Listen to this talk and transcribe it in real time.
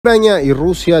Ucrania y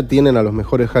Rusia tienen a los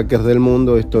mejores hackers del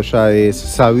mundo, esto ya es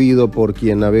sabido por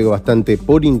quien navega bastante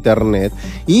por internet,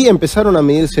 y empezaron a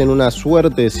medirse en una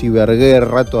suerte de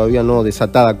ciberguerra todavía no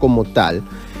desatada como tal.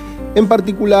 En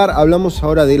particular hablamos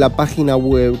ahora de la página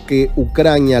web que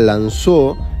Ucrania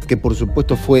lanzó, que por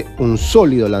supuesto fue un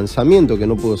sólido lanzamiento que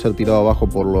no pudo ser tirado abajo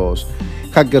por los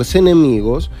hackers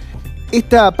enemigos.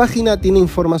 Esta página tiene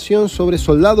información sobre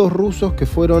soldados rusos que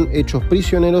fueron hechos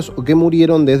prisioneros o que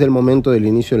murieron desde el momento del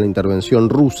inicio de la intervención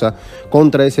rusa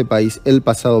contra ese país el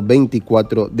pasado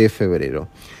 24 de febrero.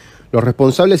 Los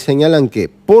responsables señalan que,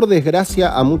 por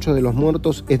desgracia, a muchos de los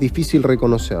muertos es difícil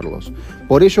reconocerlos.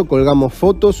 Por ello colgamos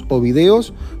fotos o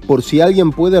videos por si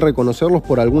alguien puede reconocerlos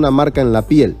por alguna marca en la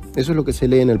piel. Eso es lo que se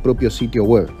lee en el propio sitio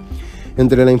web.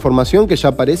 Entre la información que ya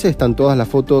aparece están todas las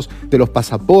fotos de los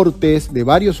pasaportes de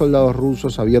varios soldados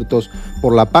rusos abiertos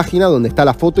por la página, donde está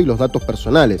la foto y los datos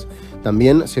personales.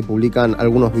 También se publican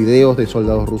algunos videos de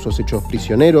soldados rusos hechos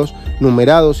prisioneros,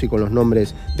 numerados y con los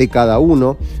nombres de cada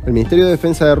uno. El Ministerio de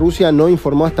Defensa de Rusia no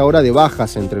informó hasta ahora de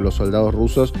bajas entre los soldados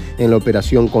rusos en la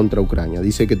operación contra Ucrania.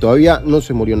 Dice que todavía no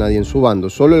se murió nadie en su bando.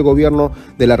 Solo el gobierno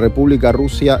de la República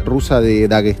Rusa de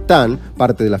Dagestán,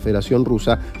 parte de la Federación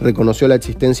Rusa, reconoció la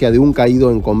existencia de un caído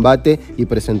en combate y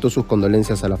presentó sus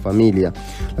condolencias a la familia.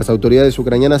 Las autoridades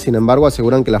ucranianas, sin embargo,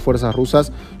 aseguran que las fuerzas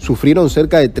rusas sufrieron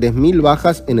cerca de 3.000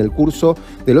 bajas en el curso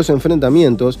de los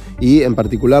enfrentamientos, y en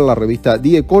particular la revista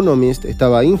The Economist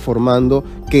estaba informando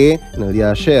que en el día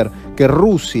de ayer que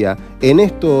Rusia en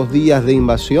estos días de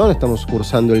invasión, estamos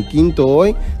cursando el quinto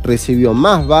hoy, recibió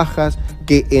más bajas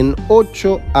que en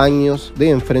 8 años de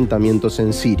enfrentamientos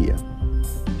en Siria.